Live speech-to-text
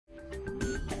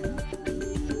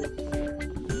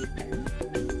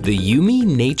The Yumi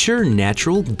Nature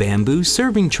Natural Bamboo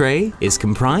Serving Tray is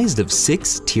comprised of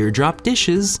 6 teardrop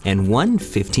dishes and one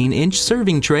 15-inch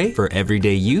serving tray for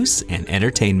everyday use and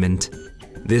entertainment.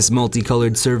 This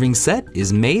multicolored serving set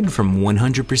is made from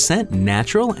 100%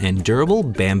 natural and durable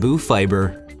bamboo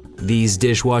fiber. These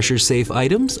dishwasher-safe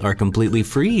items are completely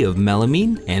free of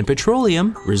melamine and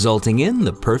petroleum, resulting in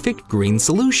the perfect green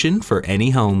solution for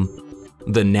any home.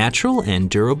 The natural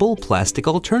and durable plastic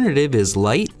alternative is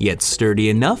light yet sturdy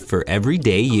enough for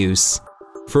everyday use.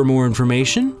 For more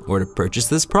information or to purchase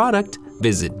this product,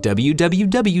 visit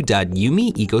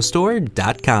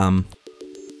www.yumiecostore.com.